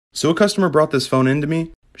So a customer brought this phone into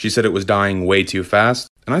me. She said it was dying way too fast,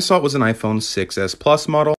 and I saw it was an iPhone 6s Plus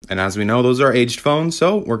model, and as we know, those are aged phones,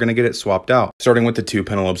 so we're going to get it swapped out. Starting with the 2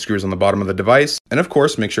 pentalobe screws on the bottom of the device, and of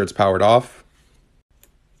course, make sure it's powered off.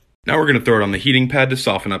 Now we're going to throw it on the heating pad to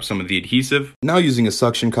soften up some of the adhesive. Now using a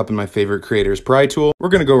suction cup and my favorite Creator's Pry tool, we're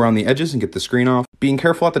going to go around the edges and get the screen off, being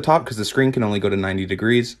careful at the top because the screen can only go to 90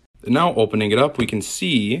 degrees. And now opening it up, we can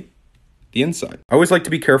see the inside. I always like to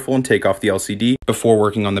be careful and take off the LCD before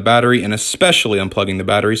working on the battery, and especially unplugging the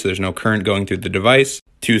battery so there's no current going through the device.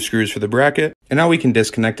 2 screws for the bracket, and now we can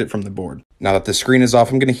disconnect it from the board. Now that the screen is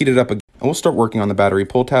off, I'm going to heat it up again, and we'll start working on the battery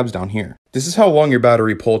pull tabs down here. This is how long your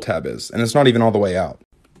battery pull tab is, and it's not even all the way out.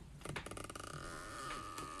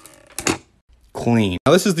 Clean.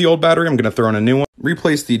 Now this is the old battery. I'm going to throw in a new one,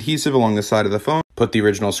 replace the adhesive along the side of the phone, put the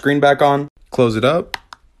original screen back on, close it up,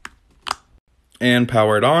 and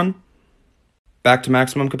power it on. Back to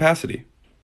maximum capacity.